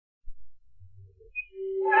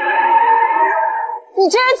你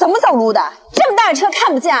这人怎么走路的？这么大的车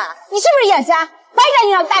看不见啊？你是不是眼瞎？白长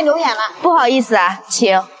一张大牛眼了。不好意思啊，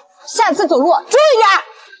请。下次走路注意点。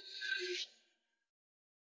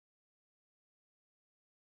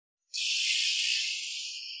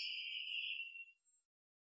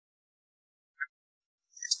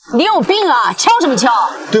你有病啊！敲什么敲？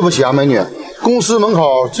对不起啊，美女，公司门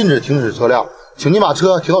口禁止停止车辆，请您把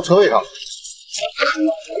车停到车位上。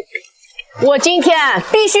我今天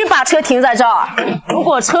必须把车停在这儿，如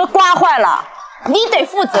果车刮坏了，你得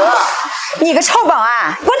负责。你个臭保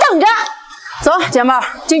安，给我等着！走，姐妹儿，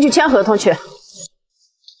进去签合同去。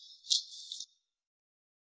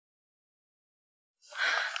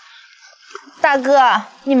大哥，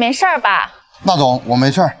你没事吧？那总，我没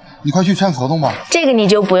事儿，你快去签合同吧。这个你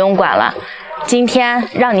就不用管了，今天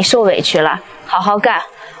让你受委屈了，好好干。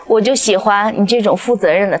我就喜欢你这种负责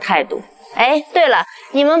任的态度。哎，对了，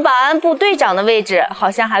你们保安部队长的位置好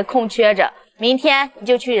像还空缺着，明天你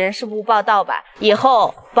就去人事部报到吧。以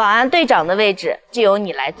后保安队长的位置就由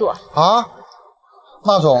你来做。啊，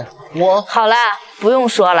那总，我好了，不用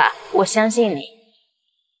说了，我相信你。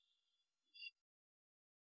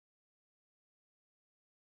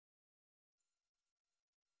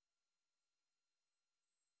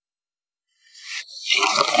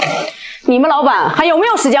你们老板还有没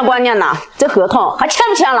有时间观念呢？这合同还签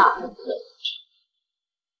不签了？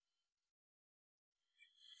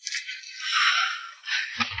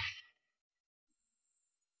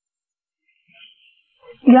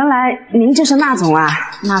原来您就是那总啊，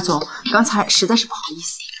那总，刚才实在是不好意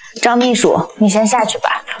思。张秘书，你先下去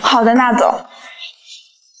吧。好的，那总。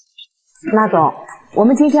那总，我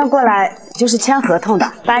们今天过来就是签合同的，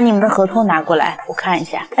把你们的合同拿过来，我看一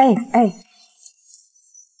下。哎。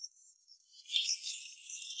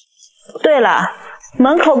对了，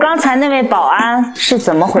门口刚才那位保安是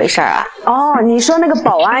怎么回事啊？哦，你说那个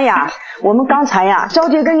保安呀，我们刚才呀着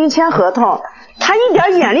急跟您签合同，他一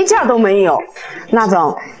点眼力劲儿都没有。那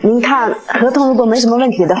总，您看合同如果没什么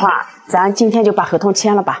问题的话，咱今天就把合同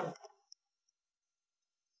签了吧。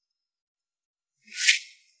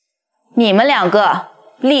你们两个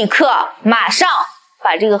立刻马上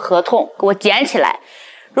把这个合同给我捡起来，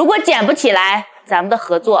如果捡不起来，咱们的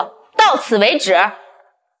合作到此为止。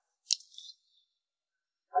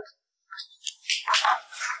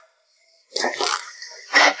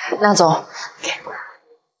那总，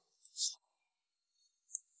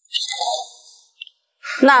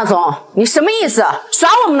那总，你什么意思？耍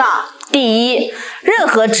我们呢？第一，任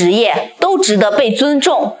何职业都值得被尊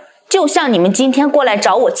重，就像你们今天过来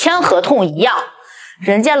找我签合同一样。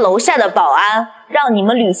人家楼下的保安让你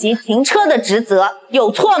们履行停车的职责，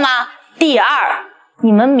有错吗？第二，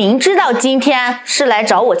你们明知道今天是来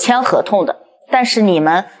找我签合同的，但是你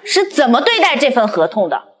们是怎么对待这份合同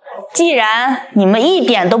的？既然你们一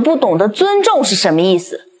点都不懂得尊重是什么意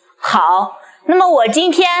思，好，那么我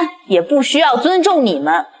今天也不需要尊重你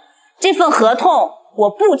们，这份合同我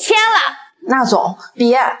不签了。那总，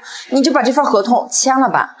别，你就把这份合同签了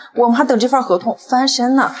吧，我们还等这份合同翻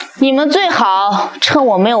身呢。你们最好趁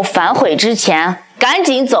我没有反悔之前赶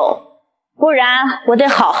紧走，不然我得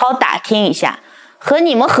好好打听一下和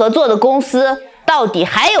你们合作的公司到底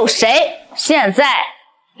还有谁。现在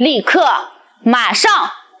立刻马上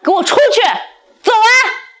给我出去，走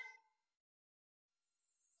啊！